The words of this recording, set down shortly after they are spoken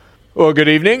Well, good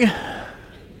evening.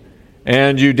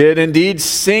 And you did indeed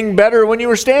sing better when you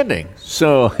were standing.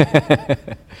 So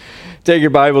take your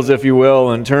Bibles, if you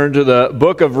will, and turn to the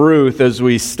book of Ruth as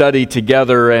we study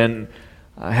together and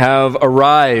have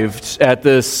arrived at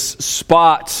this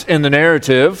spot in the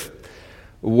narrative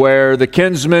where the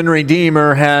kinsman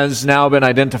redeemer has now been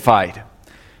identified.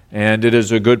 And it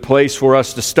is a good place for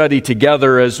us to study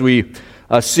together as we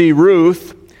see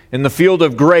Ruth in the field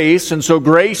of grace. And so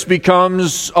grace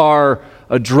becomes our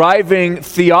driving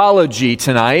theology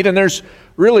tonight. And there's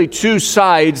really two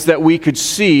sides that we could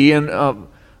see in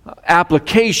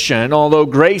application. Although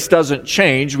grace doesn't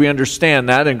change, we understand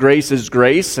that. And grace is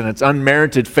grace, and it's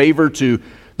unmerited favor to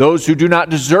those who do not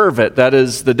deserve it. That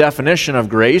is the definition of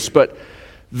grace. But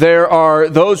there are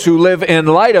those who live in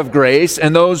light of grace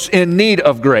and those in need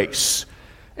of grace.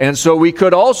 And so we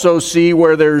could also see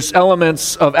where there's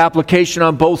elements of application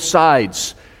on both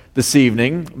sides this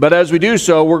evening. But as we do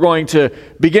so, we're going to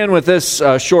begin with this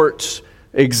short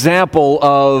example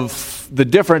of the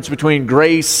difference between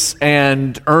grace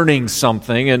and earning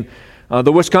something. And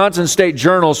the Wisconsin State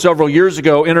Journal several years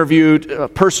ago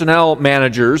interviewed personnel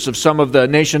managers of some of the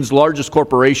nation's largest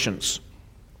corporations.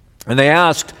 And they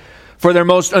asked for their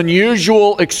most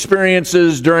unusual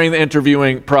experiences during the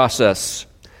interviewing process.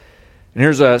 And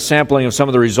here's a sampling of some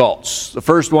of the results. The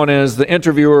first one is the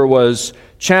interviewer was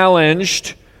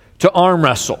challenged to arm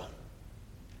wrestle.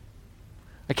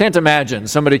 I can't imagine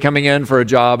somebody coming in for a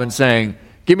job and saying,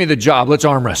 "Give me the job, let's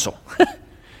arm wrestle."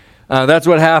 That's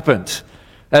what happened,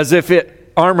 as if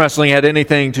arm wrestling had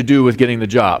anything to do with getting the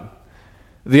job.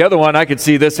 The other one, I could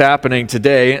see this happening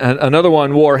today. Another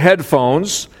one wore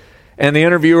headphones, and the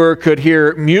interviewer could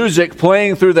hear music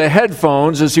playing through the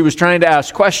headphones as he was trying to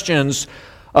ask questions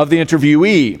of the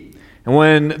interviewee. And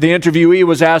when the interviewee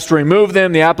was asked to remove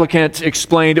them, the applicant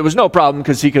explained it was no problem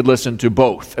because he could listen to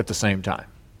both at the same time.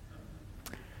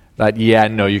 But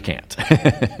no, you can't.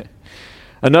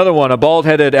 Another one, a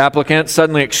bald-headed applicant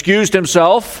suddenly excused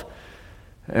himself,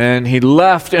 and he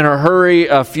left in a hurry.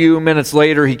 A few minutes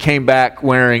later, he came back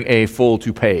wearing a full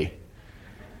toupee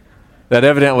that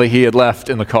evidently he had left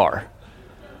in the car.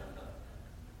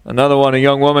 Another one, a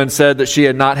young woman said that she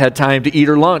had not had time to eat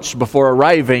her lunch before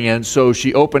arriving, and so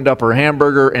she opened up her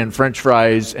hamburger and French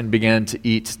fries and began to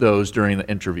eat those during the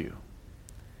interview.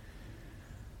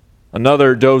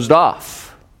 Another dozed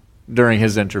off during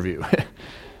his interview.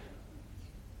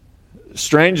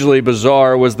 Strangely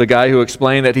bizarre was the guy who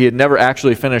explained that he had never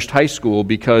actually finished high school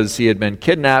because he had been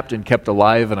kidnapped and kept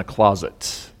alive in a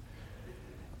closet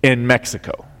in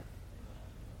Mexico.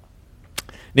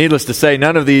 Needless to say,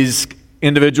 none of these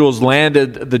individuals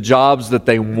landed the jobs that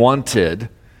they wanted.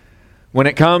 When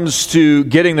it comes to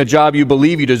getting the job you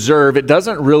believe you deserve, it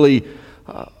doesn't really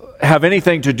have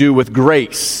anything to do with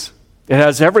grace. It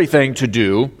has everything to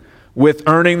do with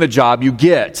earning the job you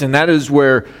get. And that is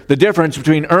where the difference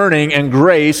between earning and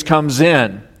grace comes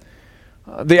in.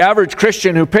 The average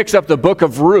Christian who picks up the book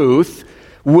of Ruth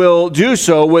will do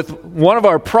so with one of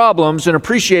our problems in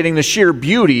appreciating the sheer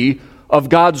beauty of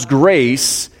God's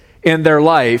grace in their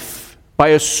life, by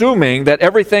assuming that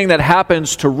everything that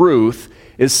happens to Ruth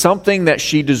is something that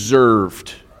she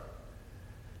deserved.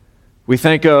 We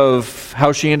think of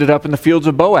how she ended up in the fields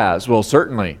of Boaz. Well,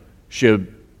 certainly she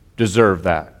deserved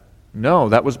that. No,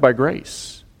 that was by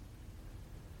grace.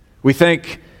 We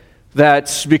think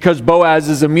that because Boaz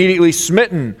is immediately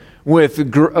smitten with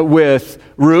Ruth,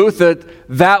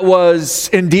 that was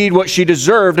indeed what she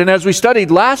deserved. And as we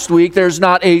studied last week, there's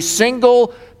not a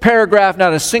single paragraph,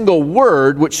 not a single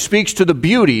word which speaks to the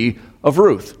beauty of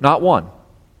Ruth. Not one.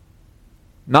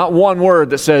 Not one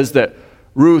word that says that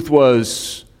Ruth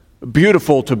was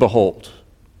beautiful to behold.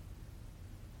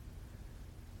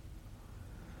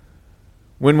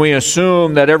 When we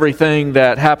assume that everything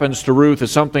that happens to Ruth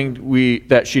is something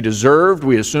that she deserved,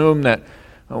 we assume that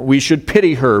we should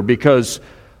pity her because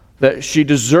that she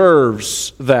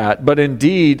deserves that. But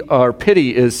indeed, our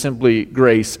pity is simply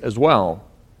grace as well.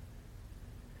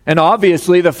 And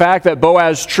obviously, the fact that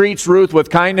Boaz treats Ruth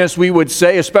with kindness, we would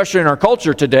say, especially in our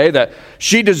culture today, that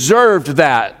she deserved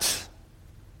that.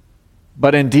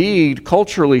 But indeed,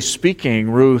 culturally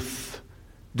speaking, Ruth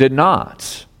did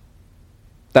not.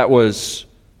 That was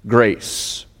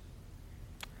grace.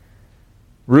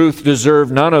 Ruth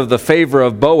deserved none of the favor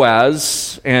of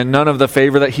Boaz and none of the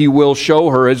favor that he will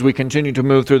show her as we continue to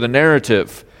move through the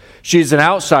narrative. She's an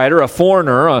outsider, a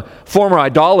foreigner, a former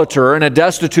idolater, and a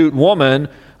destitute woman,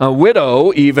 a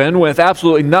widow even, with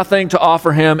absolutely nothing to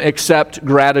offer him except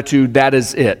gratitude. That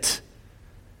is it.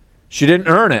 She didn't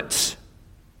earn it.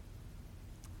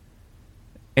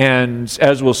 And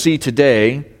as we'll see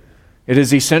today, it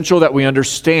is essential that we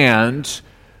understand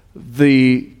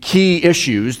the key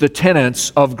issues, the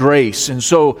tenets of grace. And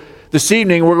so this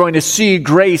evening we're going to see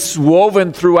grace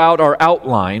woven throughout our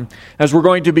outline as we're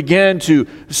going to begin to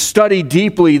study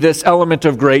deeply this element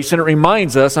of grace. And it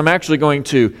reminds us, I'm actually going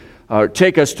to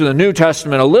take us to the New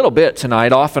Testament a little bit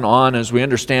tonight, off and on as we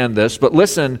understand this. But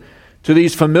listen to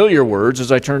these familiar words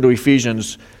as I turn to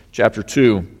Ephesians chapter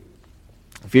 2.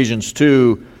 Ephesians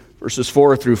 2, verses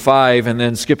 4 through 5, and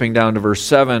then skipping down to verse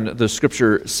 7, the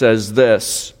Scripture says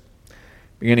this,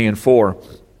 beginning in 4.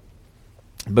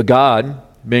 But God,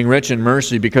 being rich in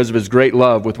mercy because of His great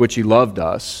love with which He loved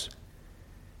us,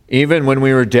 even when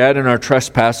we were dead in our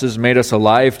trespasses, made us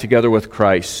alive together with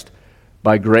Christ.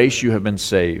 By grace you have been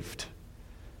saved.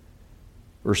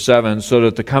 Verse 7, so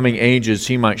that the coming ages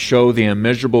He might show the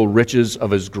immeasurable riches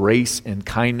of His grace and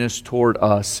kindness toward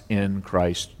us in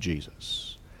Christ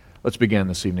Jesus. Let's begin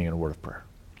this evening in a word of prayer.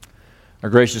 Our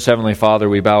gracious Heavenly Father,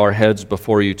 we bow our heads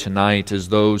before You tonight as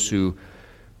those who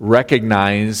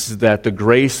recognize that the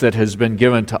grace that has been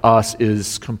given to us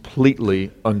is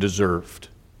completely undeserved.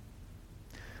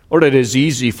 Lord, it is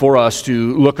easy for us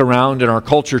to look around in our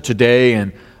culture today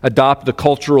and adopt the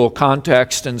cultural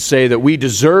context and say that we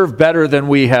deserve better than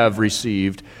we have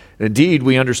received. Indeed,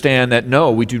 we understand that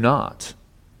no, we do not.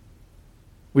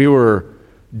 We were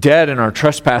dead in our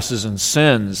trespasses and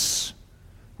sins.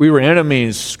 We were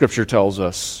enemies, Scripture tells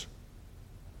us.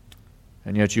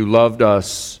 And yet You loved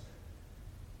us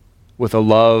with a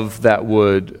love that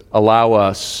would allow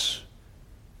us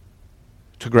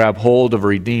to grab hold of a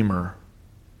Redeemer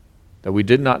that we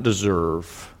did not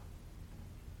deserve,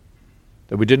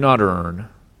 that we did not earn,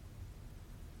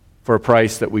 for a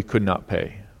price that we could not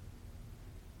pay.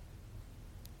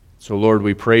 So, Lord,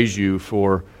 we praise You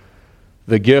for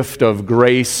the gift of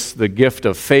grace, the gift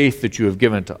of faith that You have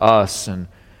given to us. And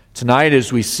tonight,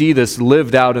 as we see this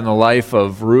lived out in the life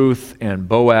of Ruth and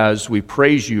Boaz, we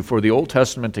praise You for the Old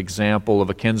Testament example of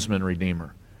a kinsman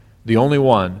redeemer, the only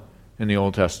one in the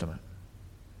Old Testament,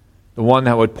 the one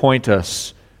that would point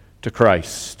us to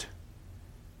Christ.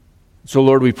 So,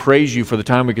 Lord, we praise You for the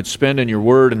time we could spend in Your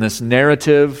Word and this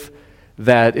narrative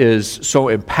that is so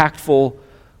impactful.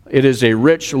 It is a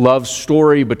rich love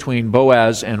story between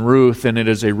Boaz and Ruth, and it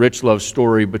is a rich love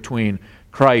story between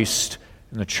Christ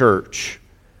and the church.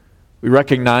 We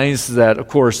recognize that, of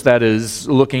course, that is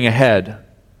looking ahead,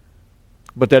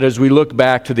 but that as we look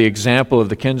back to the example of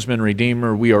the kinsman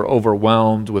redeemer, we are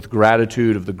overwhelmed with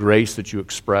gratitude of the grace that You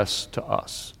express to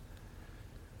us.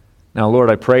 Now,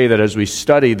 Lord, I pray that as we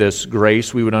study this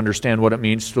grace, we would understand what it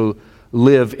means to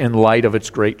live in light of its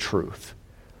great truth.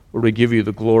 Lord, we give You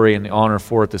the glory and the honor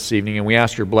for it this evening, and we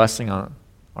ask Your blessing on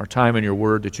our time in Your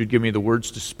Word, that You'd give me the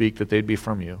words to speak, that they'd be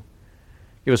from You.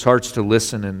 Give us hearts to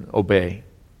listen and obey,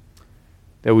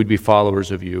 that we'd be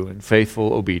followers of You in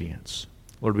faithful obedience.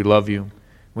 Lord, we love You, and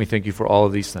we thank You for all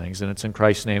of these things, and it's in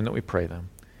Christ's name that we pray them.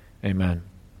 Amen.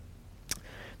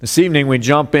 This evening we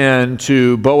jump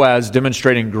into Boaz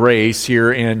demonstrating grace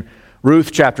here in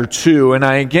Ruth chapter 2, and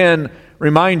I again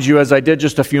remind you, as I did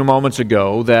just a few moments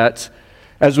ago, that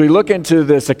as we look into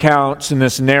this account and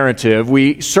this narrative,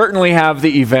 we certainly have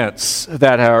the events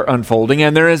that are unfolding,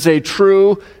 and there is a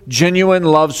true, genuine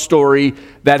love story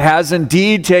that has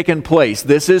indeed taken place.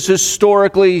 This is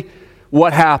historically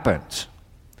what happened.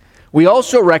 We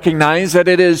also recognize that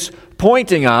it is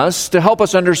pointing us to help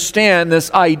us understand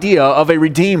this idea of a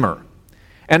redeemer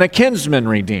and a kinsman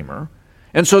redeemer.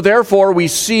 And so therefore we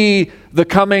see the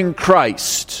coming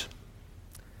Christ.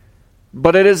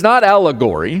 But it is not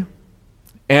allegory,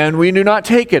 and we do not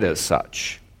take it as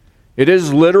such. It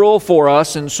is literal for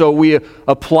us, and so we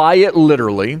apply it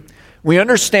literally. We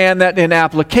understand that in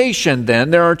application,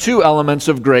 then, there are two elements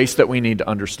of grace that we need to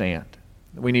understand,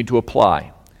 that we need to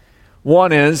apply.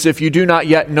 One is, if you do not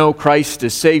yet know Christ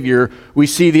as Savior, we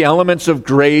see the elements of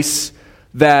grace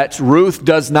that Ruth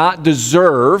does not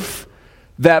deserve,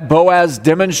 that Boaz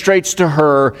demonstrates to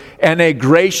her, and a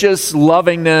gracious,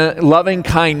 loving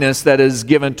kindness that is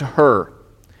given to her.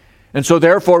 And so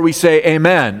therefore we say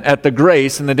amen at the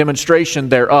grace and the demonstration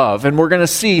thereof. And we're going to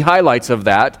see highlights of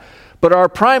that. But our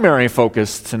primary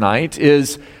focus tonight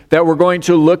is that we're going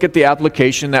to look at the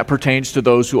application that pertains to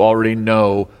those who already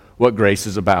know what grace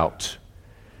is about.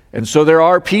 And so there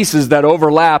are pieces that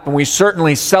overlap, and we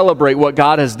certainly celebrate what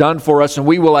God has done for us, and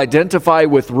we will identify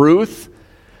with Ruth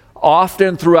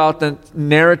often throughout the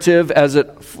narrative as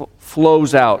it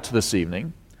flows out this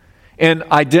evening. In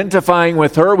identifying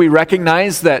with her, we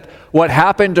recognize that what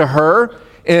happened to her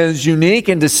is unique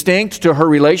and distinct to her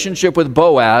relationship with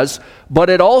Boaz, but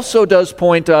it also does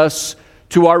point us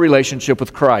to our relationship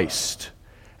with Christ.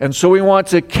 And so we want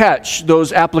to catch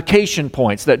those application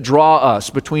points that draw us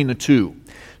between the two.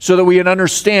 so that we can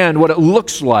understand what it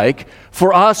looks like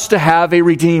for us to have a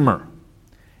Redeemer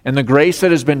and the grace that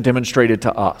has been demonstrated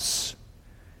to us.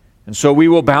 And so we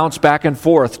will bounce back and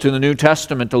forth to the New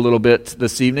Testament a little bit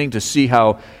this evening to see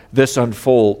how this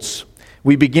unfolds.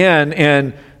 We begin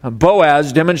in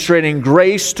Boaz demonstrating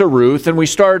grace to Ruth, and we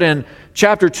start in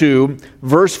chapter 2,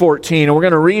 verse 14, and we're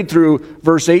going to read through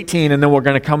verse 18, and then we're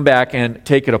going to come back and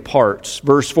take it apart.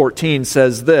 Verse 14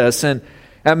 says this, "And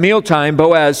at mealtime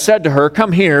Boaz said to her,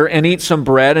 'Come here and eat some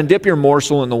bread and dip your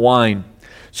morsel in the wine.'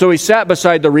 So he sat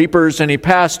beside the reapers, and he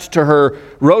passed to her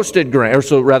roasted grain," or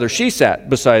so rather she sat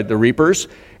beside the reapers,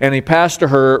 "and he passed to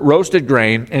her roasted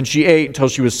grain, and she ate until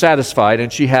she was satisfied,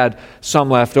 and she had some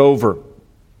left over.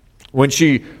 When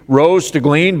she rose to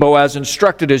glean, Boaz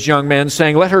instructed his young men,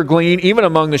 saying, 'Let her glean even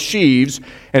among the sheaves,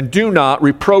 and do not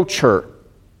reproach her.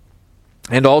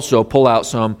 And also pull out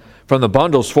some from the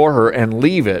bundles for her, and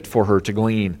leave it for her to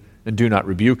glean, and do not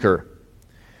rebuke her.'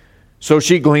 So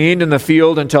she gleaned in the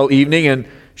field until evening, and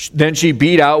then she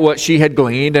beat out what she had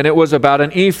gleaned, and it was about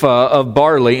an ephah of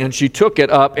barley, and she took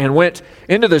it up and went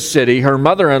into the city. Her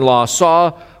mother-in-law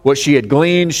saw what she had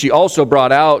gleaned. She also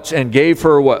brought out and gave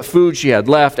her what food she had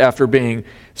left after being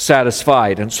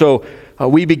satisfied." And so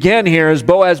we begin here as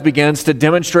Boaz begins to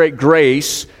demonstrate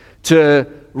grace to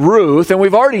Ruth, and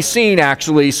we've already seen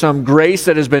actually some grace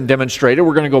that has been demonstrated.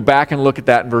 We're going to go back and look at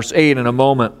that in verse 8 in a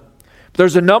moment.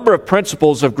 There's a number of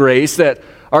principles of grace that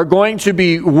are going to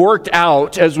be worked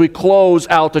out as we close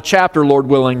out the chapter, Lord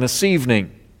willing, this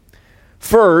evening.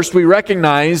 First, we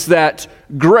recognize that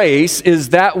grace is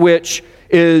that which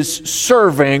is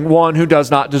serving one who does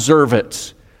not deserve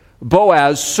it.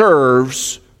 Boaz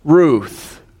serves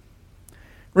Ruth.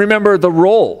 Remember the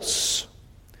roles.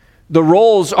 The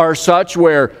roles are such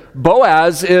where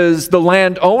Boaz is the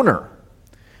landowner.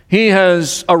 He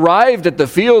has arrived at the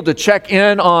field to check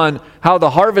in on how the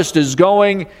harvest is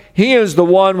going. He is the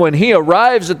one, when he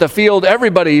arrives at the field,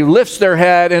 everybody lifts their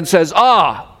head and says,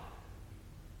 "Ah,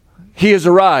 he has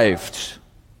arrived.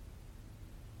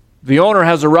 The owner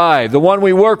has arrived. The one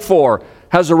we work for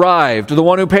has arrived. The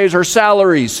one who pays our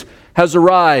salaries has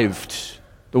arrived.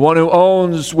 The one who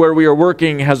owns where we are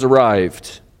working has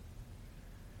arrived."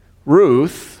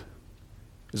 Ruth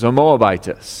is a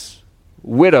Moabitess,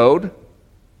 widowed,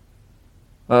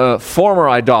 a former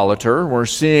idolater. We're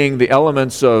seeing the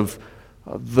elements of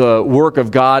the work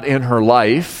of God in her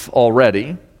life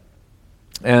already.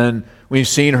 And we've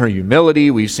seen her humility.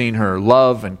 We've seen her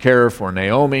love and care for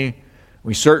Naomi.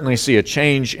 We certainly see a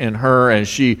change in her as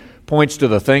she points to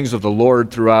the things of the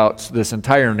Lord throughout this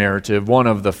entire narrative, one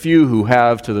of the few who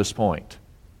have to this point.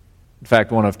 In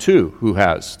fact, one of two who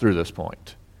has through this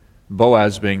point,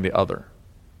 Boaz being the other.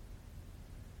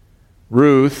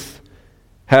 Ruth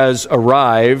has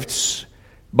arrived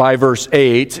by verse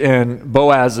 8 in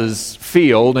Boaz's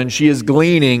field, and she is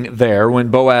gleaning there when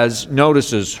Boaz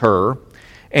notices her.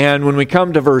 And when we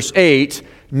come to verse 8,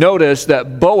 notice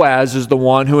that Boaz is the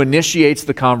one who initiates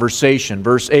the conversation.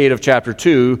 Verse 8 of chapter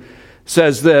 2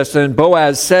 says this, "And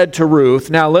Boaz said to Ruth,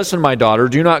 'Now listen, my daughter,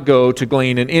 do not go to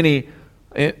glean in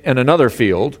another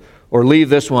field, or leave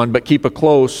this one, but keep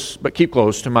close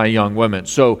to my young women.'"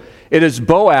 So it is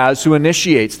Boaz who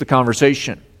initiates the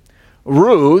conversation.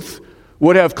 Ruth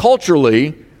would have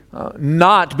culturally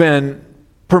not been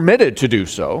permitted to do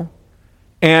so.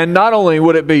 And not only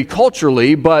would it be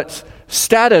culturally, but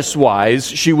status-wise,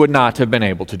 she would not have been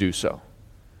able to do so.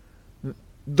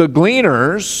 The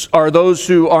gleaners are those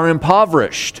who are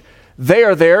impoverished. They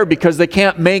are there because they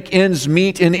can't make ends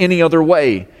meet in any other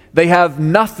way. They have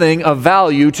nothing of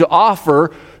value to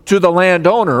offer to the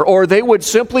landowner, or they would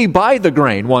simply buy the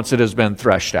grain once it has been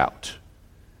threshed out.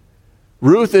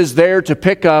 Ruth is there to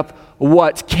pick up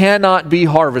what cannot be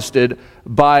harvested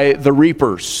by the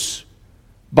reapers,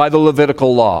 by the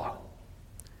Levitical law,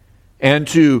 and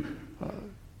to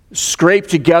scrape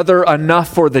together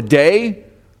enough for the day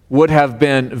would have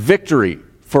been victory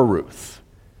for Ruth.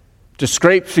 To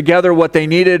scrape together what they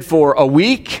needed for a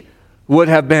week would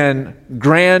have been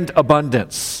grand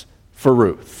abundance for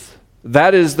Ruth.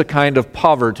 That is the kind of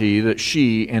poverty that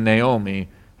she and Naomi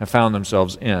have found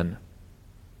themselves in.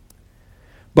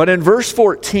 But in verse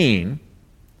 14,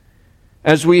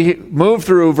 as we move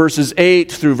through verses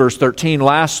 8 through verse 13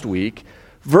 last week,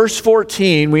 verse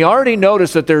 14, we already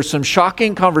noticed that there's some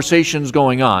shocking conversations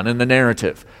going on in the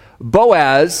narrative.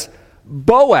 Boaz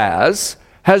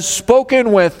has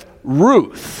spoken with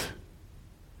Ruth.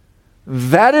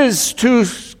 That is two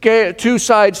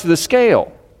sides to the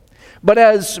scale. But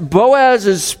as Boaz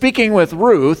is speaking with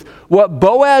Ruth, what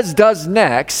Boaz does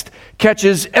next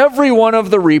catches every one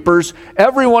of the reapers,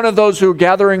 every one of those who are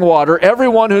gathering water,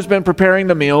 everyone who's been preparing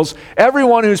the meals,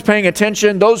 everyone who's paying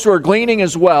attention, those who are gleaning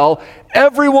as well,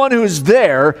 everyone who's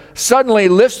there suddenly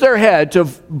lifts their head to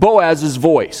Boaz's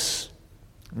voice.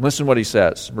 Listen what he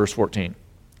says, verse 14.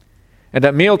 And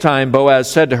at mealtime, Boaz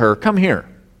said to her, "Come here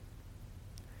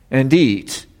and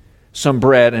eat some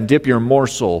bread and dip your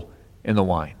morsel in the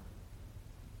wine."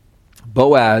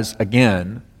 Boaz,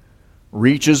 again,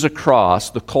 reaches across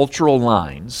the cultural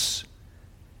lines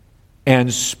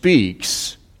and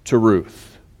speaks to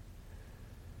Ruth.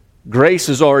 Grace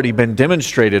has already been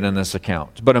demonstrated in this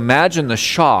account, but imagine the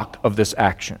shock of this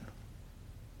action.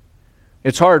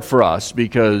 It's hard for us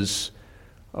because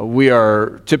we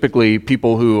are typically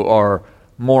people who are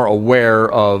more aware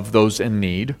of those in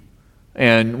need,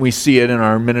 and we see it in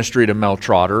our ministry to Mel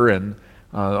Trotter and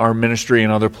our ministry in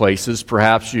other places.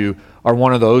 Perhaps you are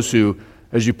one of those who,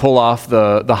 as you pull off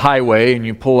the highway and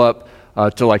you pull up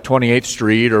to like 28th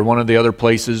Street or one of the other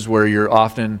places where you're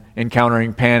often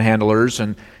encountering panhandlers,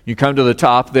 and you come to the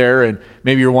top there and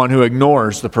maybe you're one who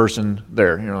ignores the person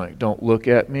there. You're like, "Don't look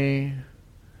at me.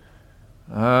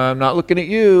 I'm not looking at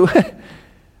you."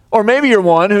 Or maybe you're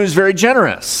one who's very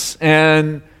generous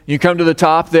and you come to the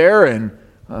top there and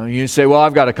you say, "Well,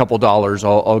 I've got a couple dollars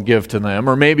I'll give to them."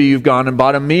 Or maybe you've gone and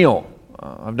bought a meal.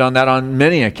 I've done that on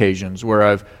many occasions where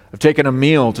I've taken a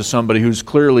meal to somebody who's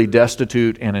clearly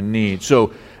destitute and in need.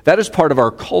 So that is part of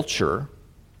our culture,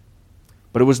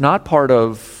 but it was not part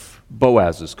of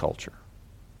Boaz's culture.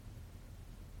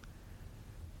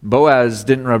 Boaz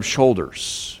didn't rub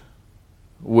shoulders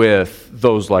with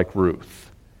those like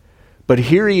Ruth. But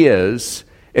here he is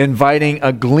inviting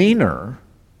a gleaner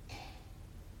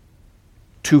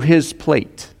to his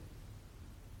plate,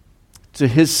 to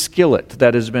his skillet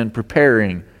that has been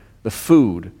preparing the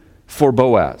food for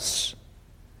Boaz.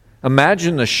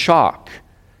 Imagine the shock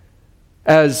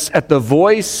as at the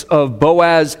voice of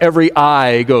Boaz, every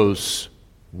eye goes,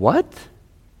 "What?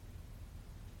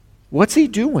 What's he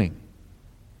doing?"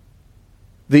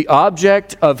 The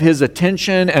object of his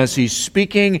attention as he's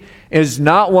speaking is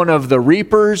not one of the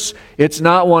reapers, it's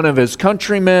not one of his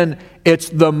countrymen, it's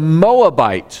the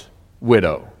Moabite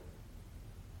widow.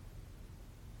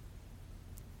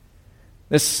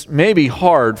 This may be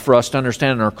hard for us to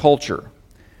understand in our culture,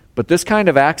 but this kind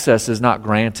of access is not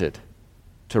granted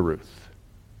to Ruth.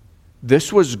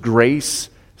 This was grace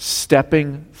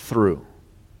stepping through.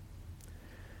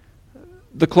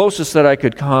 The closest that I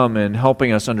could come in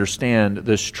helping us understand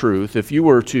this truth, if you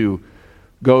were to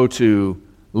go to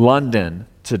London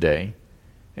today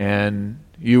and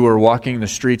you were walking the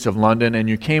streets of London and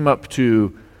you came up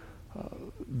to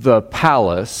the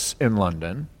palace in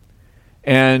London,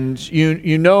 and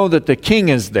you know that the king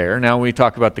is there. Now we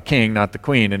talk about the king, not the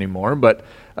queen anymore, but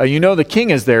you know the king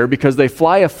is there because they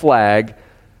fly a flag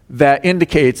that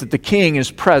indicates that the king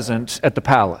is present at the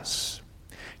palace.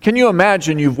 Can you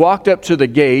imagine you've walked up to the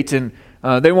gate and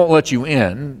they won't let you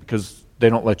in because they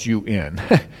don't let you in.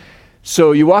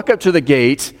 So you walk up to the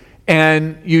gate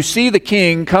and you see the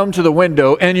king come to the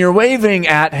window and you're waving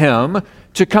at him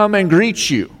to come and greet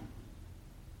you.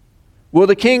 Will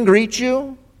the king greet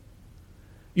you?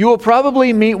 You will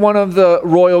probably meet one of the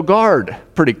royal guard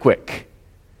pretty quick.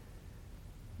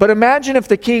 But imagine if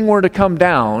the king were to come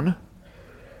down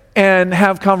and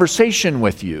have conversation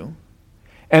with you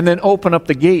and then open up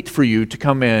the gate for you to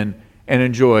come in and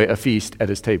enjoy a feast at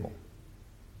his table.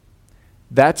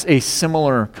 That's a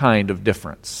similar kind of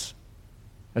difference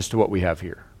as to what we have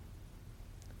here.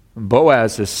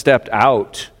 Boaz has stepped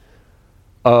out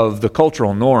of the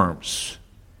cultural norms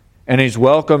and he's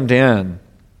welcomed in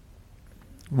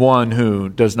one who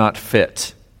does not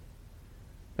fit,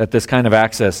 that this kind of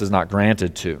access is not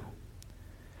granted to.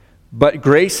 But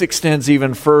grace extends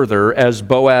even further as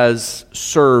Boaz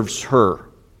serves her.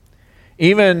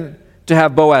 Even to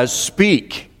have Boaz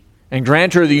speak and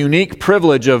grant her the unique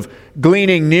privilege of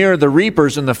gleaning near the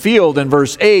reapers in the field in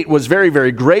verse 8 was very,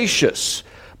 very gracious.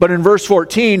 But in verse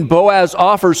 14, Boaz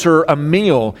offers her a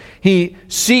meal. He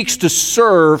seeks to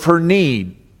serve her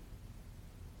need.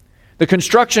 The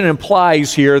construction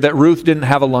implies here that Ruth didn't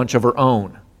have a lunch of her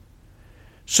own.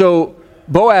 So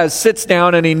Boaz sits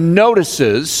down and he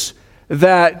notices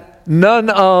that none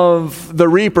of the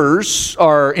reapers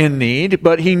are in need,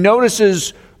 but he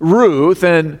notices Ruth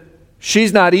and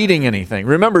she's not eating anything.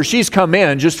 Remember, she's come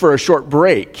in just for a short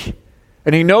break,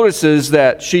 and he notices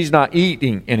that she's not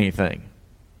eating anything.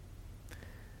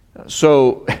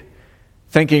 So,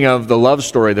 thinking of the love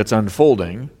story that's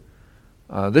unfolding,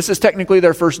 this is technically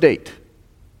their first date.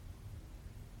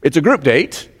 It's a group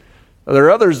date, There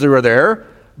are others who are there,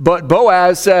 but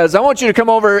Boaz says, I want you to come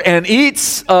over and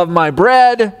eat of my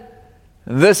bread.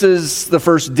 This is the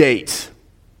first date.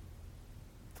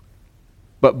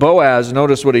 But Boaz,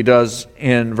 notice what he does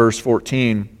in verse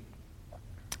 14.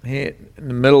 In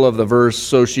the middle of the verse,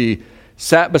 so she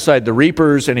sat beside the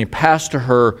reapers, and he passed to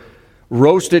her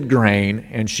roasted grain,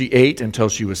 and she ate until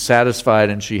she was satisfied,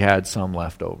 and she had some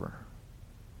left over.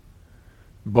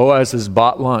 Boaz has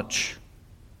bought lunch,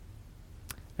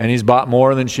 and he's bought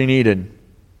more than she needed.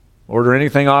 Order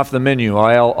anything off the menu.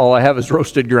 All I have is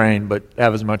roasted grain, but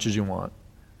have as much as you want.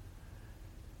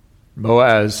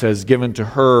 Boaz has given to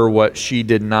her what she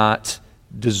did not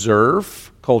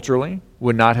deserve culturally,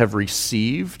 would not have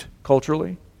received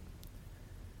culturally.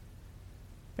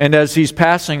 And as he's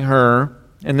passing her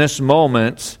in this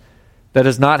moment that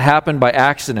has not happened by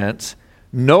accident,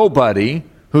 nobody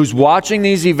who's watching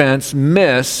these events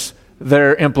miss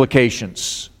their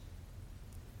implications.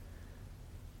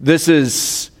 This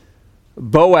is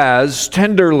Boaz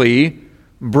tenderly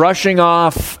brushing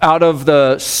off out of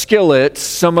the skillet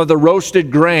some of the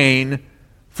roasted grain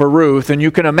for Ruth. And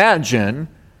you can imagine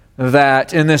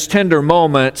that in this tender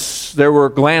moment, there were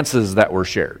glances that were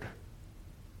shared.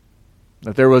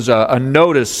 That there was a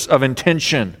notice of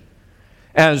intention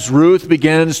as Ruth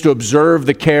begins to observe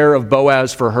the care of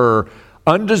Boaz for her,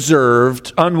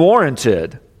 undeserved,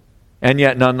 unwarranted, and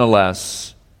yet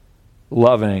nonetheless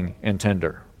loving and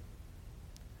tender.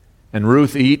 And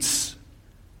Ruth eats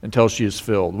until she is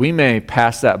filled. We may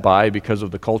pass that by because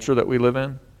of the culture that we live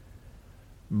in,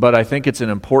 but I think it's an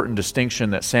important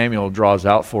distinction that Samuel draws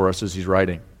out for us as he's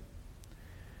writing.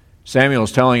 Samuel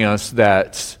is telling us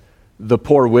that the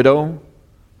poor widow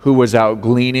who was out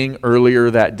gleaning earlier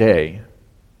that day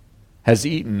has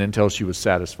eaten until she was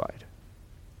satisfied.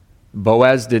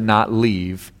 Boaz did not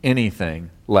leave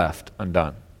anything left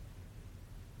undone.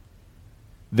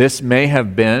 This may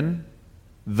have been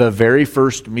the very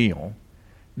first meal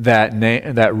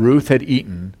that Ruth had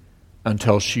eaten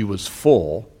until she was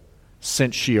full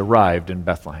since she arrived in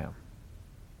Bethlehem.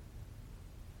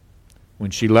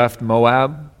 When she left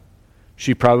Moab,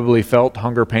 she probably felt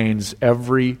hunger pains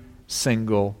every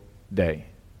single day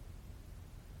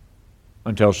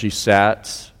until she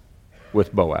sat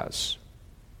with Boaz.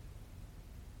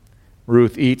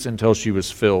 Ruth eats until she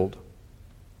was filled.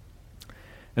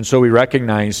 And so we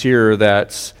recognize here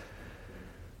that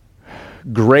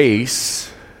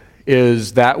grace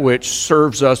is that which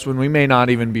serves us when we may not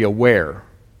even be aware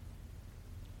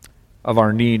of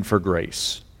our need for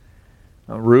grace.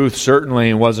 Ruth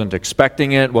certainly wasn't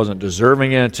expecting it, wasn't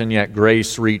deserving it, and yet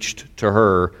grace reached to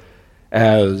her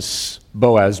as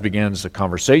Boaz begins a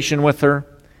conversation with her,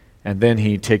 and then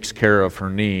he takes care of her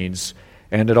needs.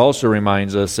 And it also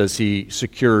reminds us as he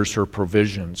secures her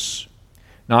provisions,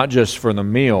 not just for the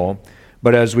meal,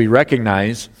 but as we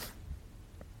recognize,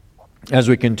 as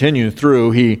we continue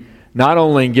through, he not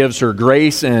only gives her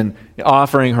grace in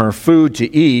offering her food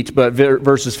to eat, but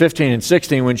verses 15 and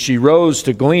 16, when she rose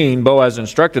to glean, Boaz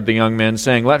instructed the young men,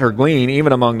 saying, let her glean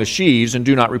even among the sheaves, and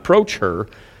do not reproach her,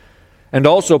 and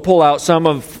also pull out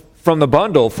some from the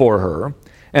bundle for her,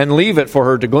 and leave it for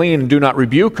her to glean, and do not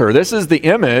rebuke her. This is the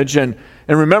image, and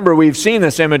remember, we've seen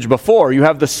this image before. You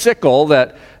have the sickle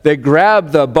that they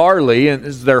grab the barley, and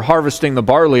they're harvesting the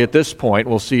barley at this point.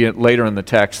 We'll see it later in the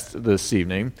text this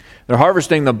evening. They're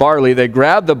harvesting the barley. They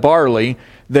grab the barley,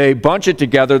 they bunch it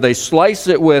together, they slice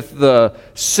it with the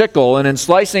sickle, and in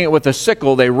slicing it with the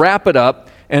sickle, they wrap it up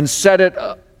and set it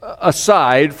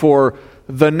aside for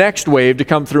the next wave to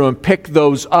come through and pick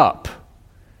those up.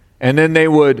 And then they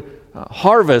would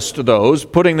harvest those,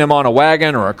 putting them on a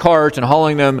wagon or a cart and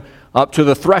hauling them up to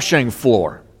the threshing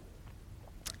floor.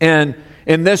 And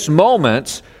in this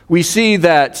moment, we see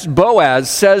that Boaz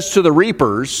says to the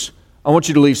reapers, I want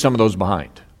you to leave some of those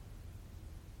behind.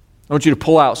 I want you to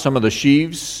pull out some of the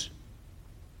sheaves.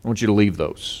 I want you to leave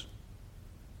those.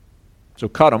 So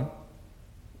cut them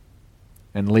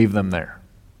and leave them there.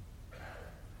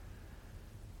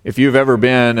 If you've ever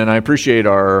been, and I appreciate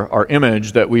our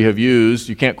image that we have used,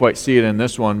 you can't quite see it in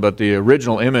this one, but the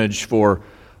original image for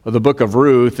the book of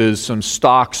Ruth is some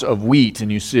stalks of wheat,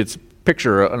 and you see it's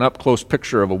an up-close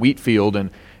picture of a wheat field,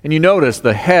 and you notice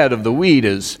the head of the wheat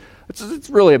it's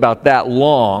really about that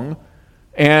long,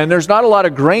 and there's not a lot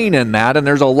of grain in that, and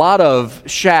there's a lot of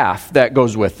chaff that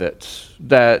goes with it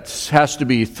that has to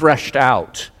be threshed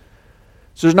out.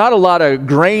 So there's not a lot of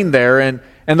grain there, and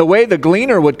the way the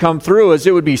gleaner would come through is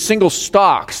it would be single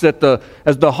stalks that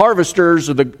as the harvesters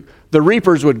or the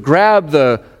reapers would grab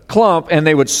the clump and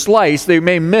they would slice, they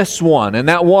may miss one, and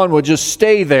that one would just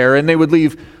stay there, and they would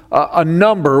leave a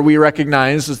number we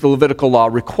recognize as the Levitical law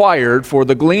required for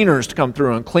the gleaners to come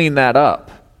through and clean that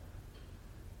up.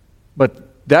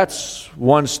 But that's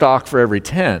one stalk for every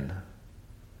 10.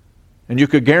 And you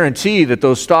could guarantee that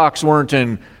those stalks weren't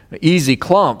in easy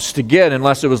clumps to get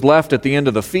unless it was left at the end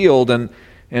of the field.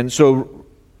 And so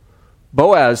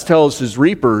Boaz tells his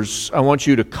reapers, I want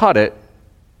you to cut it,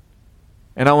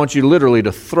 and I want you literally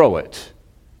to throw it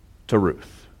to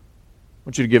Ruth. I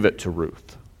want you to give it to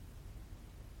Ruth.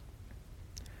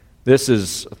 This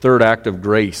is a third act of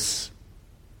grace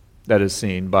that is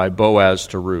seen by Boaz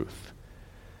to Ruth.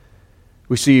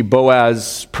 We see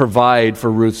Boaz provide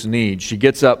for Ruth's needs. She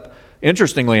gets up,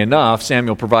 interestingly enough,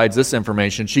 Samuel provides this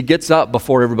information. She gets up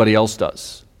before everybody else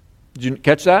does. Did you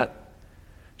catch that?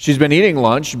 She's been eating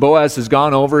lunch. Boaz has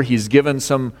gone over. He's given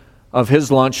some of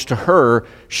his lunch to her.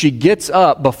 She gets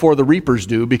up before the reapers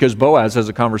do because Boaz has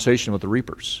a conversation with the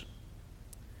reapers.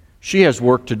 She has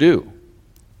work to do.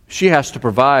 She has to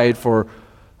provide for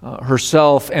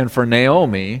herself and for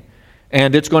Naomi,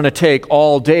 and it's going to take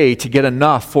all day to get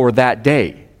enough for that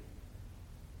day.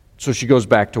 So she goes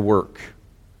back to work.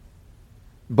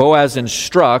 Boaz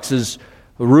instructs, as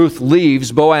Ruth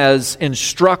leaves, Boaz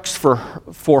instructs for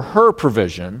her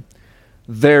provision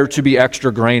there to be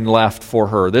extra grain left for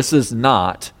her. This is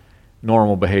not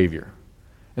normal behavior.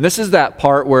 And this is that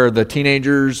part where the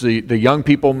teenagers, the young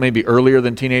people, maybe earlier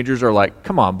than teenagers, are like,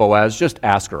 come on, Boaz, just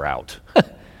ask her out.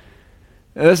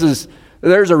 There's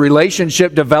a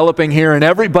relationship developing here, and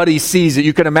everybody sees it.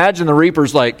 You can imagine the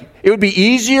reapers like, it would be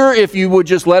easier if you would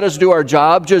just let us do our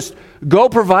job. Just go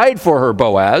provide for her,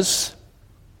 Boaz.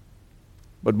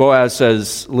 But Boaz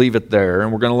says, leave it there,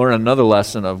 and we're going to learn another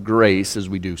lesson of grace as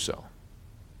we do so.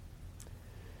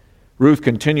 Ruth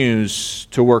continues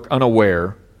to work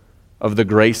unaware of the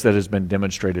grace that has been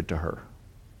demonstrated to her.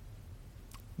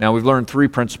 Now, we've learned 3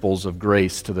 principles of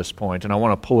grace to this point, and I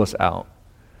want to pull us out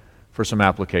for some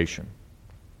application.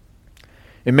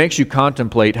 It makes you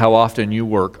contemplate how often you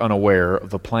work unaware of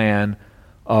the plan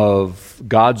of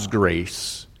God's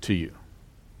grace to you.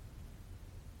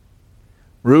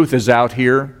 Ruth is out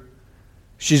here.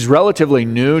 She's relatively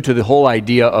new to the whole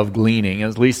idea of gleaning,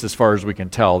 at least as far as we can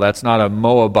tell. That's not a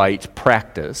Moabite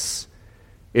practice.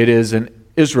 It is an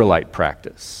Israelite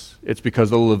practice. It's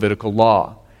because of the Levitical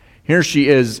law. Here she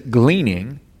is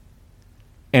gleaning,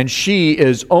 and she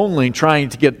is only trying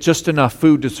to get just enough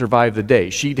food to survive the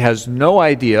day. She has no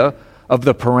idea of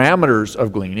the parameters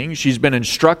of gleaning. She's been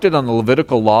instructed on the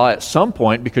Levitical law at some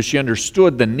point because she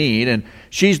understood the need, and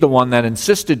she's the one that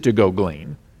insisted to go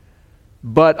glean.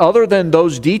 But other than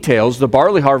those details, the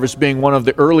barley harvest being one of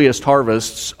the earliest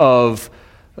harvests of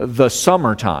the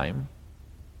summertime,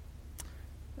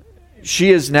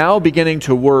 she is now beginning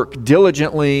to work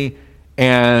diligently,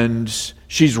 and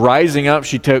she's rising up.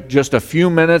 She took just a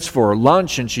few minutes for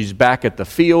lunch, and she's back at the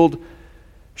field.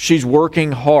 She's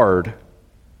working hard,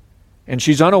 and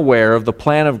she's unaware of the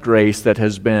plan of grace that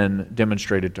has been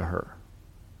demonstrated to her.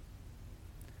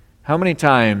 How many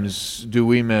times do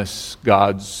we miss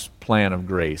God's plan of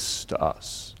grace to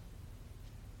us?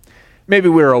 Maybe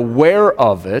we're aware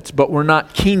of it, but we're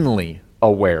not keenly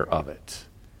aware of it.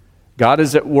 God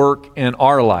is at work in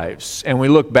our lives, and we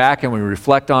look back and we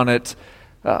reflect on it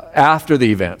after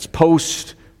the events,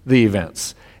 post the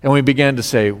events, and we begin to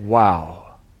say,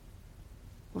 wow,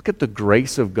 look at the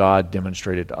grace of God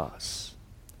demonstrated to us.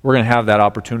 We're going to have that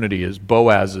opportunity as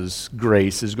Boaz's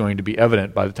grace is going to be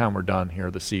evident by the time we're done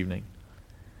here this evening.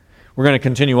 We're going to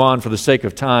continue on for the sake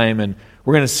of time, and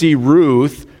we're going to see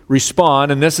Ruth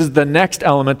respond, and this is the next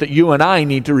element that you and I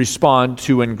need to respond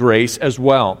to in grace as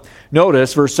well.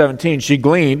 Notice, verse 17, she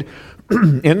gleaned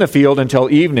in the field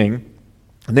until evening,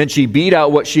 and then she beat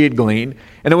out what she had gleaned,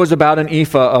 and it was about an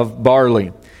ephah of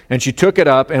barley. And she took it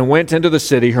up and went into the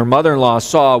city. Her mother-in-law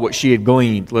saw what she had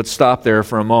gleaned. Let's stop there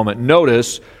for a moment.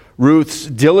 Notice Ruth's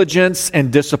diligence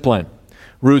and discipline.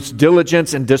 Ruth's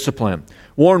diligence and discipline.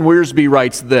 Warren Wiersbe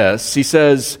writes this. He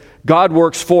says, God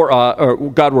works in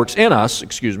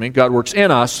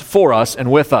us, for us,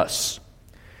 and with us.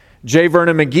 J.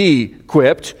 Vernon McGee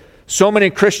quipped, so many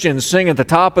Christians sing at the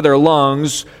top of their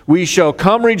lungs, we shall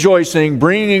come rejoicing,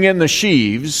 bringing in the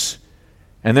sheaves,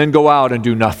 and then go out and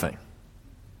do nothing.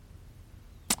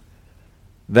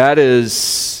 That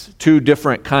is 2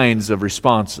 different kinds of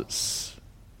responses.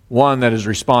 One that is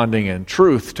responding in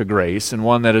truth to grace, and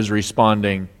one that is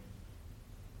responding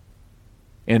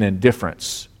in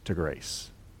indifference to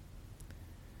grace.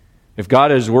 If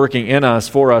God is working in us,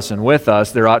 for us, and with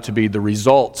us, there ought to be the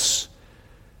results.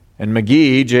 And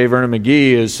J. Vernon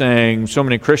McGee is saying, so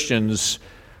many Christians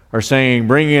are saying,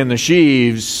 bring in the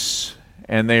sheaves,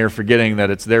 and they are forgetting that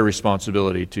it's their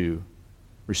responsibility to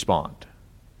respond.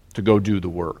 to go do the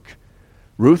work.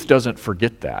 Ruth doesn't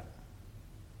forget that.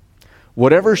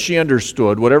 Whatever she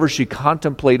understood, whatever she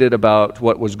contemplated about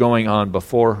what was going on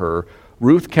before her,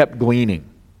 Ruth kept gleaning.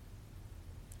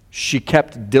 She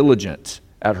kept diligent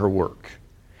at her work.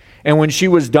 And when she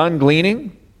was done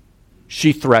gleaning,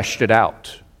 she threshed it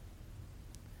out.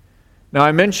 Now,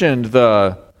 I mentioned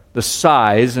the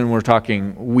size, and we're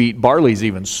talking wheat. Barley's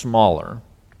even smaller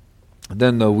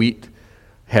than the wheat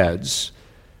heads.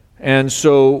 And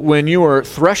so when you are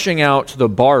threshing out the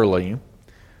barley,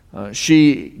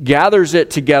 she gathers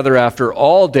it together after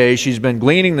all day. She's been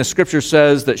gleaning. The scripture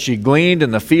says that she gleaned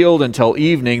in the field until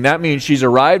evening. That means she's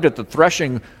arrived at the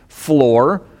threshing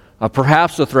floor,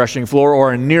 perhaps the threshing floor,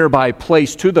 or a nearby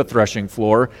place to the threshing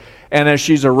floor. And as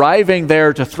she's arriving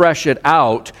there to thresh it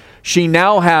out, she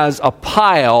now has a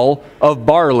pile of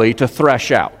barley to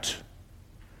thresh out.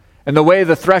 And the way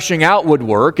the threshing out would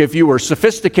work, if you were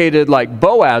sophisticated like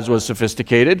Boaz was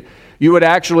sophisticated, you would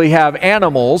actually have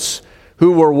animals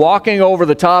who were walking over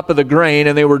the top of the grain,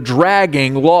 and they were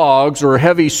dragging logs or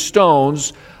heavy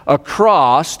stones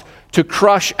across to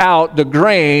crush out the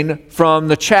grain from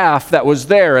the chaff that was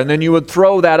there. And then you would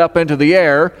throw that up into the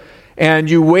air, and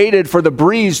you waited for the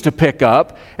breeze to pick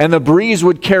up, and the breeze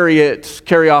would carry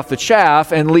off the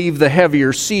chaff and leave the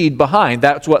heavier seed behind.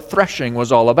 That's what threshing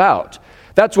was all about.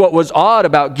 That's what was odd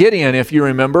about Gideon, if you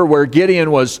remember, where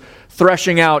Gideon was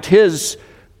threshing out his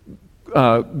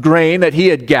grain that he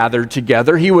had gathered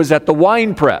together. He was at the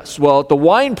wine press. Well, at the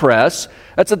wine press,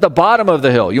 that's at the bottom of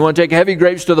the hill. You want to take heavy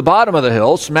grapes to the bottom of the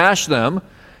hill, smash them.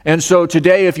 And so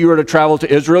today, if you were to travel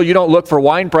to Israel, you don't look for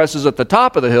wine presses at the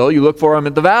top of the hill. You look for them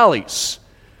in the valleys,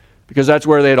 because that's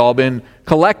where they'd all been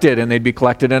collected, and they'd be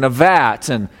collected in a vat,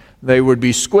 and they would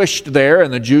be squished there,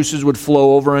 and the juices would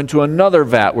flow over into another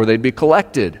vat where they'd be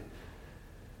collected.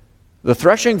 The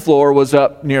threshing floor was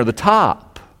up near the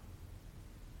top.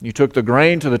 You took the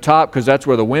grain to the top because that's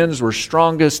where the winds were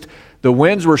strongest. The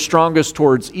winds were strongest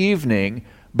towards evening,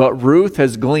 but Ruth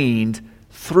has gleaned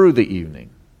through the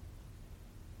evening.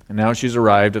 And now she's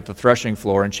arrived at the threshing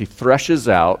floor, and she threshes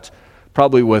out,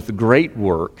 probably with great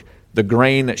work, the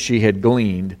grain that she had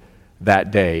gleaned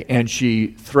that day. And she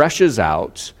threshes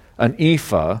out an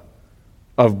ephah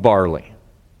of barley.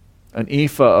 An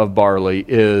ephah of barley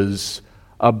is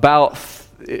about,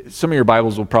 some of your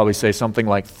Bibles will probably say something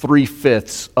like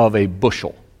 3/5 of a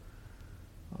bushel.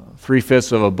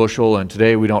 3/5 of a bushel, and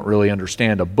today we don't really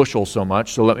understand a bushel so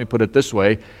much, so let me put it this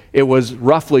way. It was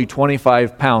roughly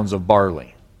 25 pounds of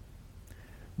barley.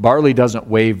 Barley doesn't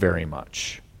weigh very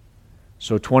much.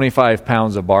 So 25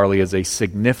 pounds of barley is a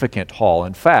significant haul.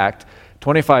 In fact,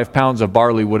 25 pounds of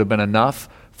barley would have been enough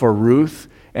for Ruth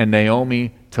and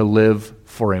Naomi to live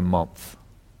for a month.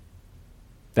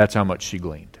 That's how much she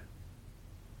gleaned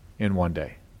in one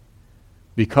day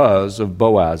because of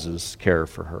Boaz's care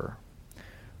for her.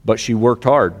 But she worked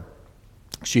hard.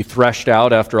 She threshed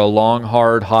out after a long,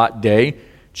 hard, hot day.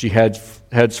 She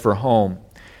heads for home.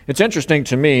 It's interesting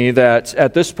to me that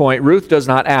at this point, Ruth does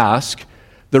not ask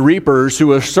the reapers,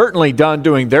 who are certainly done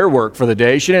doing their work for the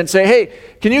day. She didn't say, hey,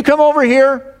 can you come over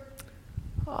here?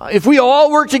 If we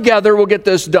all work together, we'll get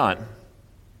this done.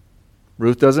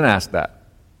 Ruth doesn't ask that.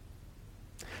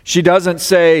 She doesn't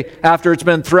say, after it's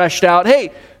been threshed out,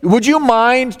 hey, would you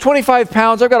mind 25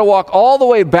 pounds? I've got to walk all the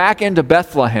way back into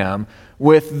Bethlehem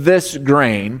with this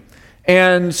grain,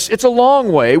 and it's a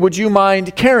long way. Would you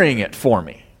mind carrying it for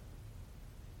me?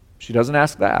 She doesn't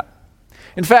ask that.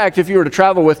 In fact, if you were to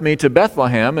travel with me to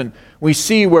Bethlehem and we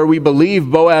see where we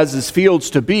believe Boaz's fields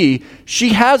to be, she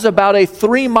has about a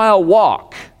 3-mile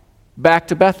walk back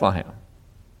to Bethlehem.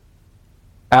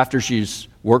 After she's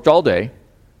worked all day,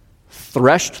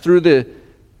 threshed through the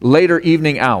later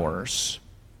evening hours,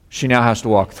 she now has to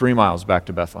walk 3 miles back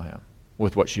to Bethlehem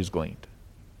with what she's gleaned.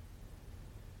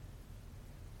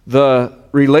 The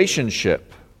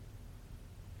relationship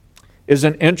is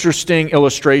an interesting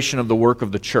illustration of the work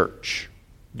of the church,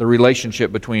 the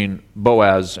relationship between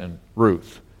Boaz and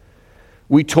Ruth.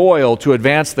 We toil to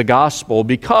advance the gospel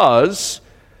because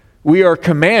we are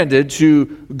commanded to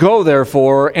go,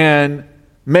 therefore, and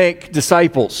make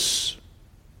disciples,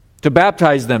 to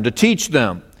baptize them, to teach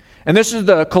them. And this is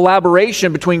the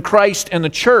collaboration between Christ and the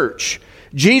church.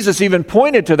 Jesus even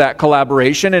pointed to that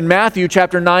collaboration in Matthew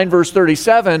chapter 9, verse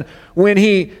 37, when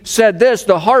he said this,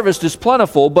 the harvest is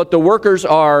plentiful, but the workers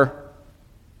are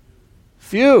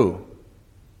few.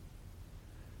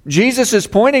 Jesus is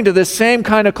pointing to this same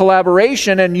kind of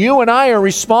collaboration, and you and I are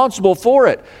responsible for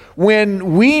it.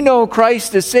 When we know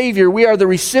Christ as Savior, we are the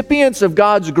recipients of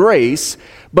God's grace,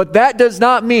 but that does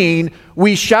not mean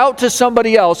we shout to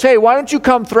somebody else, hey, why don't you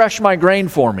come thresh my grain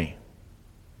for me?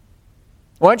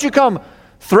 Why don't you come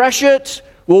thresh it.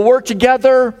 We'll work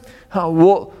together.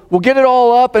 We'll get it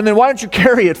all up, and then why don't you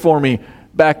carry it for me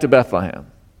back to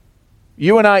Bethlehem?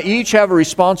 You and I each have a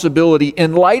responsibility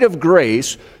in light of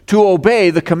grace to obey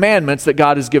the commandments that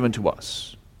God has given to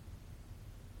us.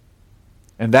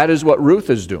 And that is what Ruth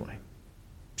is doing.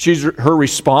 Her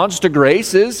response to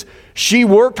grace is she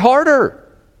worked harder.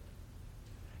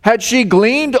 Had she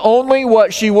gleaned only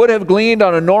what she would have gleaned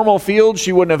on a normal field,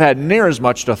 she wouldn't have had near as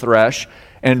much to thresh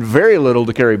and very little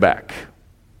to carry back.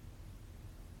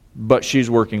 But she's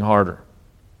working harder.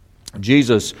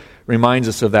 Jesus reminds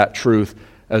us of that truth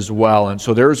as well. And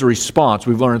so there's a response.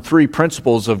 We've learned 3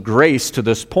 principles of grace to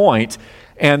this point,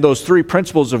 and those 3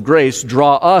 principles of grace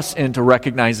draw us into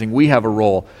recognizing we have a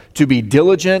role to be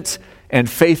diligent and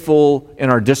faithful in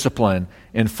our discipline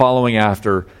in following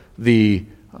after the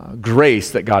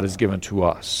grace that God has given to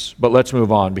us. But let's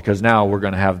move on, because now we're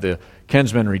going to have the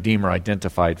kinsman redeemer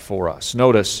identified for us.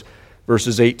 Notice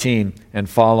verses 18 and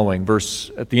following.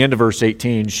 At the end of verse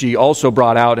 18, she also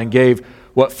brought out and gave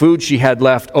what food she had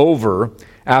left over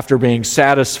after being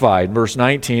satisfied. Verse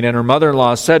 19, and her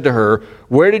mother-in-law said to her,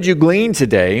 where did you glean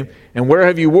today, and where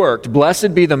have you worked?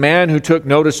 Blessed be the man who took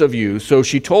notice of you. So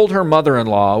she told her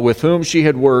mother-in-law with whom she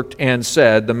had worked, and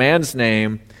said, the man's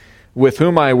name with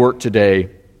whom I work today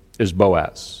is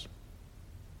Boaz.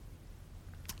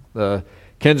 The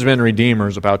kinsman redeemer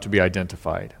is about to be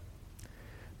identified.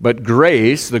 But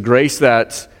grace, the grace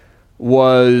that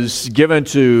was given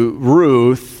to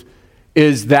Ruth,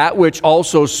 is that which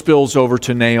also spills over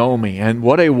to Naomi. And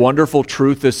what a wonderful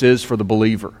truth this is for the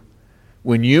believer.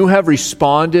 When you have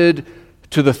responded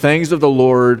to the things of the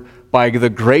Lord by the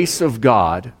grace of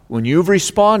God, when you've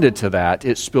responded to that,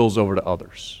 it spills over to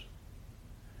others.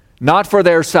 Not for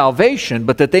their salvation,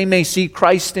 but that they may see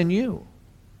Christ in you.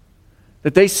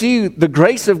 That they see the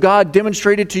grace of God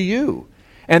demonstrated to you.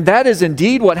 And that is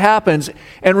indeed what happens.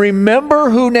 And remember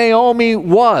who Naomi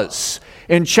was.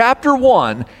 In chapter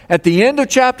 1, at the end of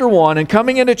chapter 1 and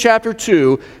coming into chapter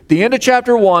 2, the end of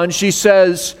chapter 1, she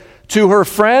says to her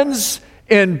friends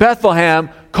in Bethlehem,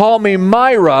 call me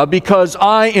Myra because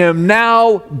I am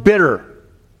now bitter.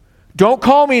 Don't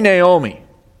call me Naomi.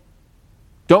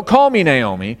 Don't call me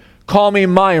Naomi. Call me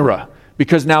Myra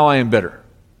because now I am bitter.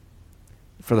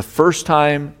 For the first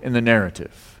time in the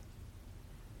narrative,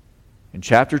 in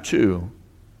chapter 2,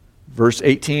 verse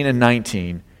 18 and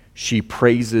 19, she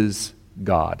praises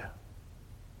God.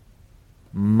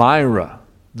 Myra,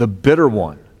 the bitter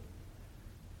one,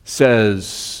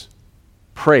 says,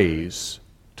 praise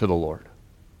to the Lord.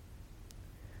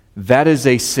 That is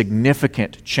a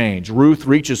significant change. Ruth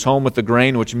reaches home with the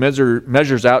grain, which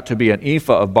measures out to be an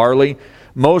ephah of barley,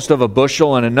 most of a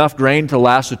bushel, and enough grain to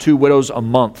last the 2 widows a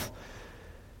month.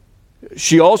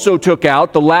 She also took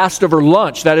out the last of her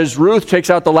lunch. That is, Ruth takes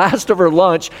out the last of her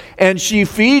lunch, and she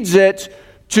feeds it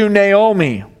to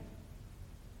Naomi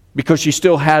because she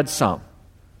still had some.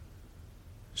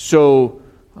 So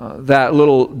that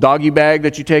little doggy bag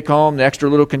that you take home, the extra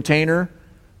little container,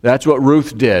 that's what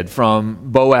Ruth did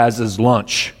from Boaz's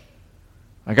lunch.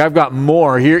 Like, I've got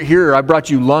more. Here, I brought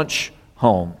you lunch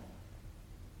home.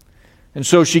 And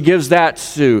so she gives that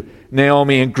to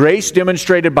Naomi, and grace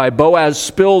demonstrated by Boaz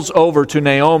spills over to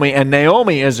Naomi, and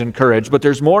Naomi is encouraged, but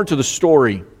there's more to the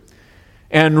story.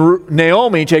 And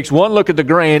Naomi takes one look at the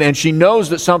grain, and she knows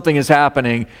that something is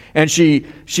happening, and she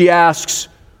asks,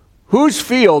 whose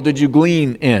field did you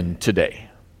glean in today?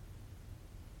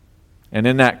 And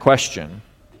in that question,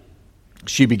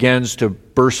 she begins to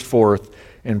burst forth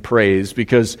in praise,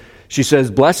 because she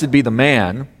says, blessed be the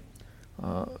man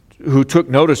who took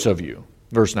notice of you,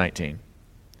 verse 19.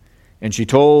 And she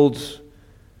told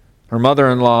her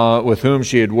mother-in-law with whom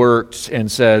she had worked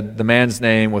and said, the man's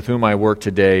name with whom I work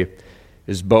today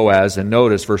is Boaz. And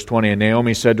notice verse 20, and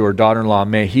Naomi said to her daughter-in-law,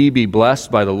 may he be blessed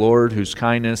by the Lord, whose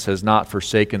kindness has not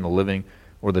forsaken the living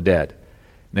or the dead.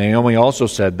 Naomi also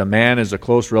said, the man is a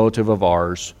close relative of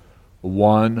ours,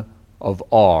 one of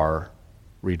our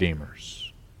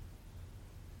redeemers.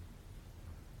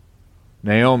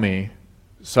 Naomi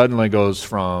suddenly goes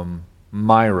from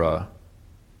Myra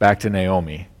back to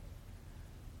Naomi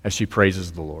as she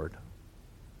praises the Lord,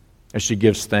 as she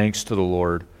gives thanks to the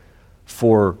Lord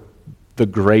for the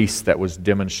grace that was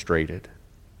demonstrated.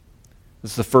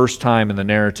 This is the first time in the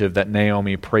narrative that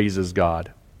Naomi praises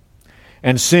God.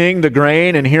 And seeing the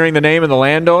grain and hearing the name of the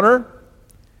landowner,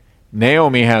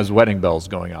 Naomi has wedding bells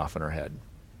going off in her head.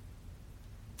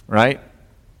 Right?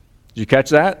 Did you catch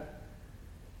that?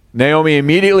 Naomi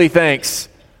immediately thinks,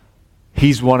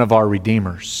 he's one of our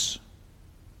redeemers.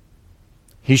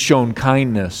 He's shown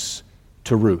kindness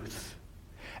to Ruth.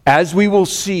 As we will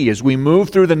see as we move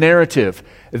through the narrative,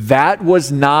 that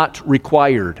was not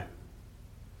required.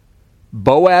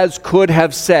 Boaz could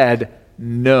have said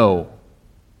no.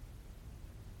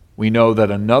 We know that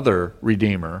another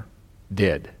Redeemer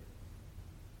did.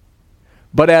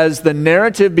 But as the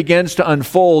narrative begins to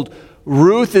unfold,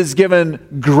 Ruth is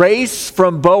given grace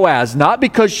from Boaz, not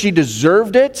because she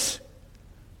deserved it,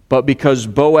 but because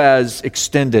Boaz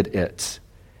extended it.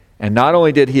 And not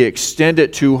only did he extend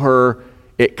it to her,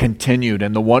 it continued.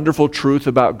 And the wonderful truth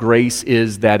about grace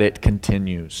is that it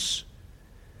continues.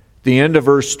 The end of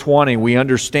verse 20, we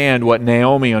understand what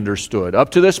Naomi understood.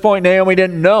 Up to this point, Naomi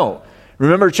didn't know.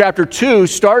 Remember, chapter 2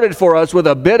 started for us with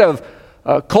a bit of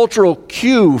a cultural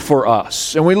cue for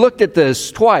us. And we looked at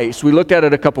this twice. We looked at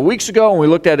it a couple weeks ago, and we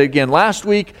looked at it again last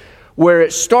week, where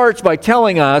it starts by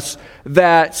telling us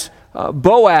that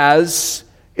Boaz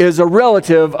is a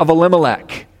relative of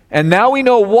Elimelech. And now we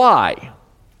know why.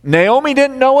 Naomi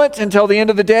didn't know it until the end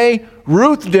of the day.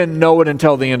 Ruth didn't know it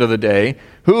until the end of the day,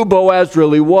 who Boaz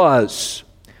really was.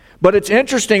 But it's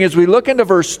interesting as we look into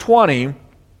verse 20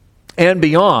 and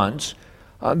beyond,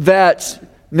 that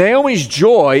Naomi's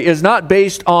joy is not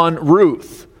based on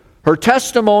Ruth, her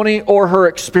testimony, or her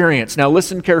experience. Now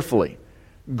listen carefully.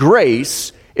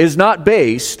 Grace is not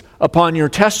based upon your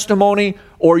testimony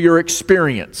or your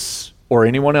experience or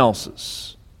anyone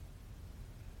else's.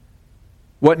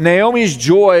 What Naomi's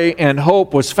joy and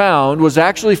hope was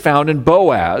actually found in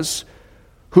Boaz,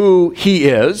 who he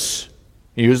is.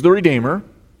 He was the Redeemer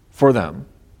for them.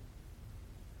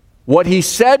 What he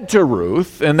said to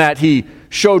Ruth, and that he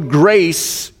showed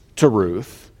grace to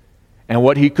Ruth, and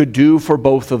what he could do for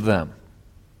both of them.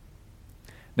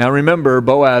 Now remember,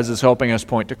 Boaz is helping us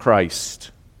point to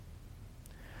Christ.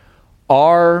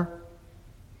 Our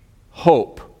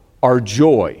hope, our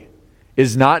joy,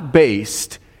 is not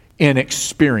based in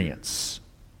experience.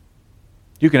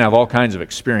 You can have all kinds of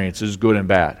experiences, good and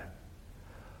bad.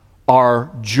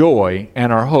 Our joy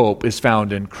and our hope is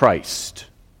found in Christ.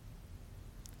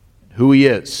 Who he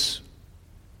is,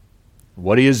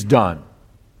 what he has done,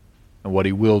 and what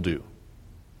he will do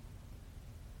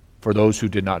for those who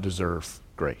did not deserve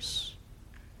grace.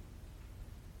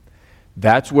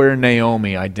 That's where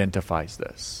Naomi identifies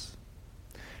this.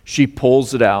 She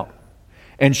pulls it out,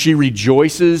 and she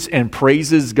rejoices and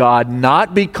praises God,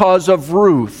 not because of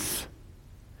Ruth,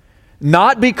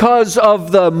 not because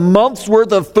of the month's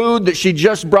worth of food that she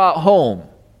just brought home,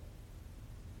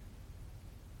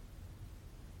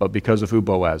 but because of who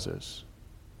Boaz is.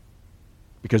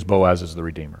 Because Boaz is the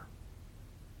Redeemer.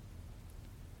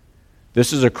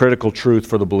 This is a critical truth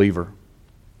for the believer.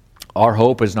 Our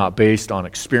hope is not based on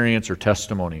experience or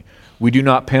testimony. We do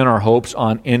not pin our hopes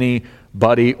on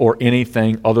anybody or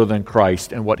anything other than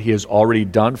Christ and what he has already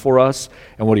done for us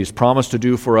and what he's promised to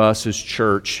do for us, his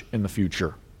church, in the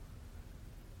future.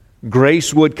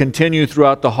 Grace would continue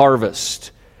throughout the harvest.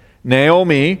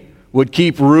 Naomi would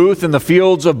keep Ruth in the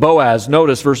fields of Boaz.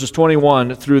 Notice verses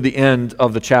 21 through the end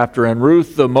of the chapter. And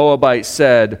Ruth the Moabite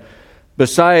said,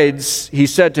 "Besides, he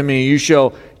said to me, you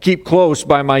shall keep close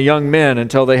by my young men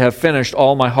until they have finished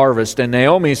all my harvest." And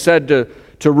Naomi said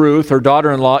to Ruth, her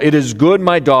daughter-in-law, "It is good,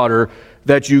 my daughter,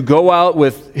 that you go out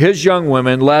with his young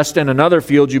women, lest in another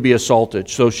field you be assaulted."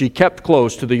 So she kept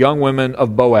close to the young women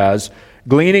of Boaz,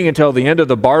 gleaning until the end of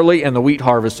the barley and the wheat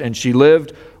harvest, and she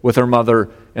lived with her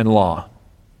mother-in-law.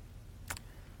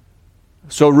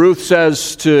 So Ruth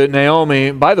says to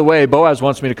Naomi, "By the way, Boaz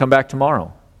wants me to come back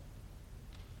tomorrow."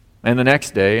 And the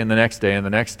next day, and the next day, and the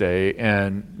next day.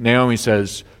 And Naomi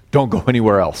says, "Don't go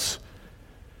anywhere else.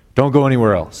 Don't go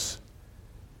anywhere else.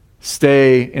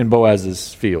 Stay in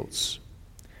Boaz's fields."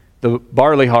 The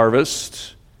barley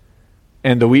harvest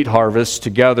and the wheat harvest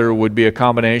together would be a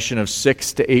combination of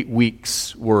 6 to 8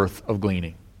 weeks worth of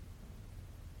gleaning.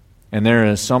 And there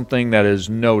is something that is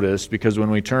noticed, because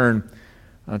when we turn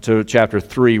to chapter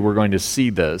 3, we're going to see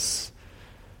this.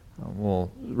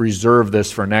 We'll reserve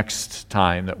this for next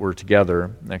time that we're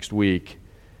together, next week.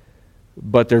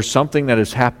 But there's something that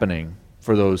is happening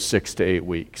for those 6 to 8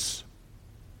 weeks.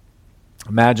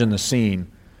 Imagine the scene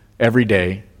every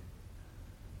day.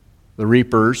 The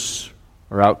reapers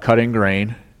are out cutting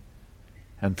grain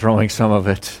and throwing some of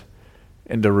it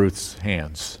into Ruth's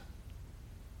hands.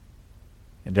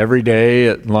 And every day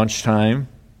at lunchtime,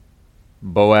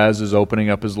 Boaz is opening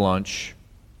up his lunch.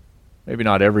 Maybe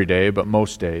not every day, but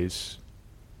most days.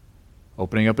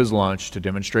 Opening up his lunch to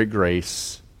demonstrate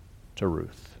grace to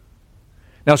Ruth.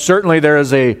 Now certainly there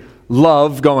is a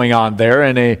love going on there,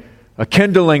 and a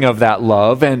kindling of that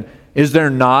love. And is there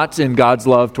not in God's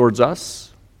love towards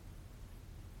us?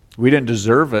 We didn't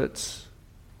deserve it,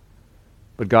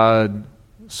 but God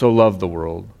so loved the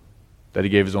world that he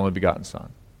gave his only begotten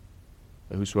Son,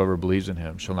 that whosoever believes in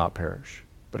him shall not perish,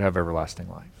 but have everlasting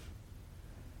life.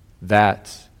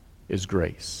 That is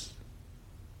grace.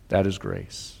 That is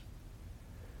grace.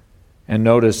 And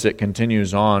notice it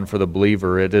continues on for the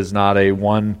believer. It is not a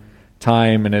one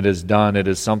time and it is done. It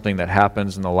is something that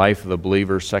happens in the life of the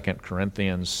believer. 2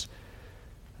 Corinthians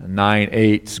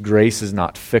 9:8, grace is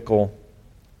not fickle.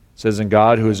 It says, "And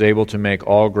God, who is able to make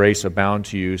all grace abound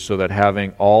to you, so that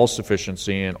having all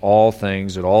sufficiency in all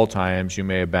things at all times, you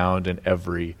may abound in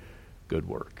every good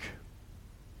work."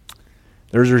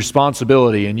 There's a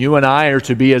responsibility, and you and I are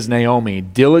to be as Naomi,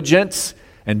 diligent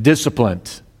and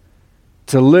disciplined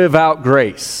to live out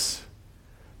grace.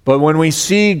 But when we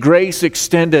see grace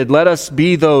extended, let us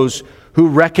be those who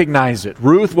recognize it.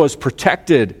 Ruth was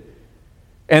protected,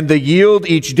 and the yield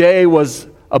each day was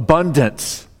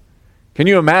abundant. Can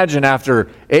you imagine after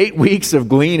 8 weeks of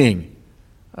gleaning,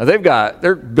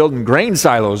 they're building grain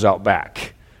silos out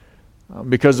back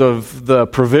because of the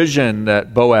provision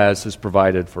that Boaz has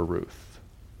provided for Ruth.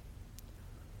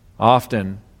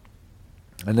 Often,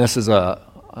 and this is a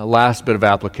last bit of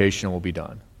application will be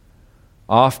done.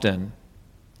 Often,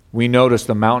 we notice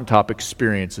the mountaintop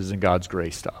experiences in God's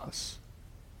grace to us.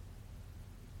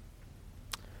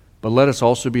 But let us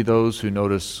also be those who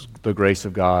notice the grace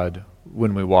of God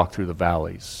when we walk through the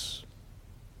valleys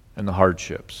and the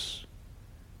hardships,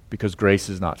 because grace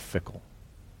is not fickle.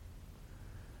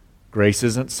 Grace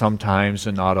isn't sometimes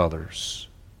and not others.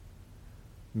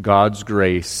 God's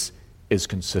grace is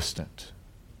consistent.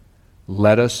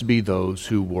 Let us be those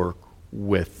who work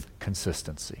with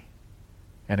consistency.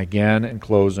 And again, in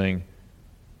closing,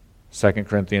 2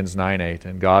 Corinthians 9:8,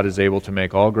 "And God is able to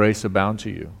make all grace abound to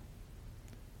you,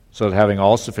 so that having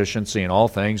all sufficiency in all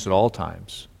things at all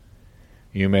times,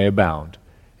 you may abound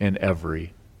in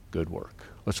every good work."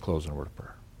 Let's close in a word of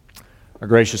prayer. Our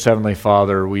gracious Heavenly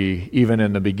Father, we, even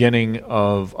in the beginning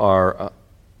of our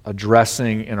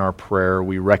addressing in our prayer,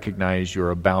 we recognize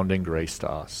your abounding grace to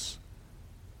us.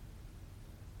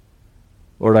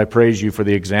 Lord, I praise you for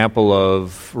the example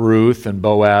of Ruth and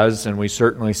Boaz, and we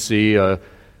certainly see a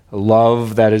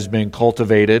love that is being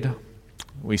cultivated.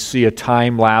 We see a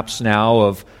time lapse now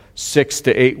of 6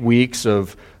 to 8 weeks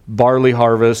of barley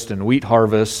harvest and wheat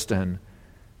harvest, and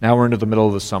now we're into the middle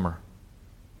of the summer.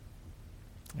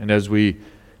 And as we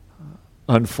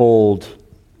unfold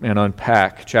and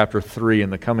unpack chapter 3 in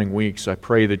the coming weeks, I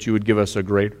pray that you would give us a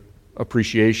great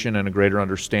appreciation and a greater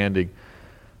understanding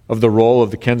of the role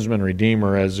of the kinsman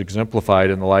redeemer as exemplified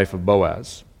in the life of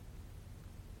Boaz.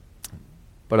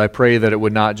 But I pray that it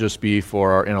would not just be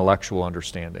for our intellectual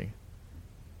understanding,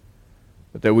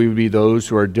 but that we would be those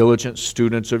who are diligent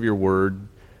students of your word,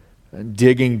 and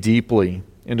digging deeply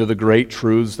into the great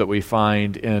truths that we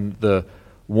find in the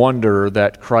wonder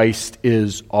that Christ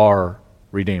is our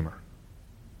Redeemer.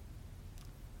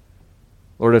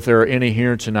 Lord, if there are any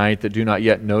here tonight that do not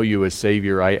yet know you as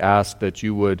Savior, I ask that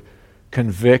you would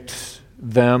convict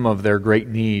them of their great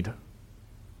need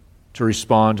to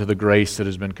respond to the grace that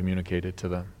has been communicated to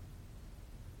them.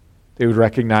 They would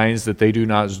recognize that they do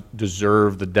not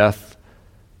deserve the death,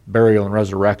 burial, and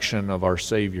resurrection of our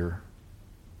Savior,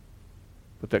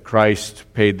 but that Christ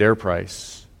paid their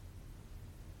price,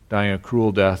 dying a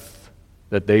cruel death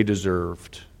that they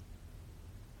deserved,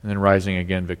 and then rising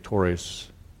again victorious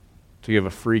to give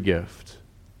a free gift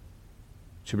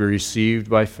to be received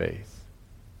by faith,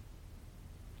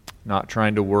 not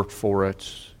trying to work for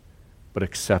it, but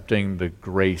accepting the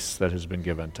grace that has been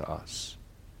given to us.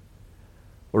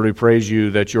 Lord, we praise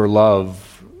you that your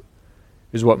love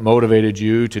is what motivated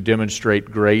you to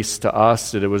demonstrate grace to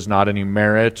us, that it was not any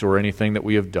merit or anything that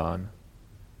we have done.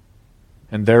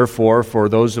 And therefore, for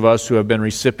those of us who have been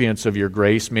recipients of your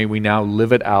grace, may we now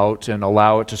live it out and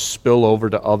allow it to spill over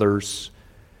to others,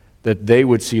 that they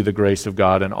would see the grace of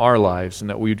God in our lives and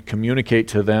that we would communicate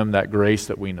to them that grace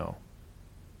that we know.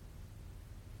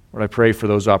 Lord, I pray for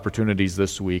those opportunities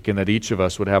this week, and that each of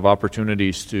us would have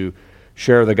opportunities to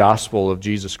share the gospel of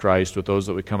Jesus Christ with those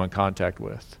that we come in contact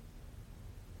with.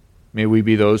 May we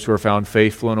be those who are found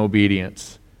faithful and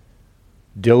obedient,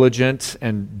 diligent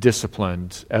and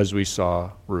disciplined, as we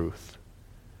saw Ruth,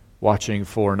 watching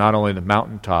for not only the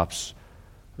mountaintops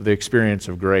of the experience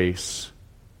of grace,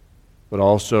 but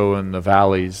also in the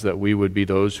valleys, that we would be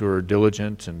those who are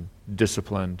diligent and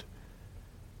disciplined,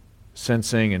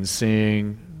 sensing and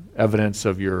seeing evidence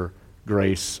of your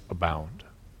grace abound.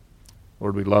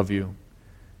 Lord, we love you.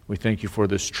 We thank you for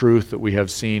this truth that we have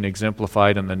seen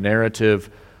exemplified in the narrative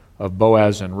of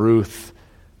Boaz and Ruth.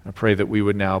 I pray that we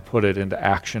would now put it into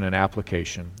action and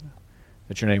application,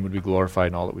 that your name would be glorified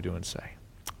in all that we do and say.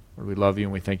 Lord, we love you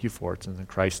and we thank you for it. It's in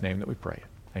Christ's name that we pray.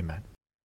 Amen.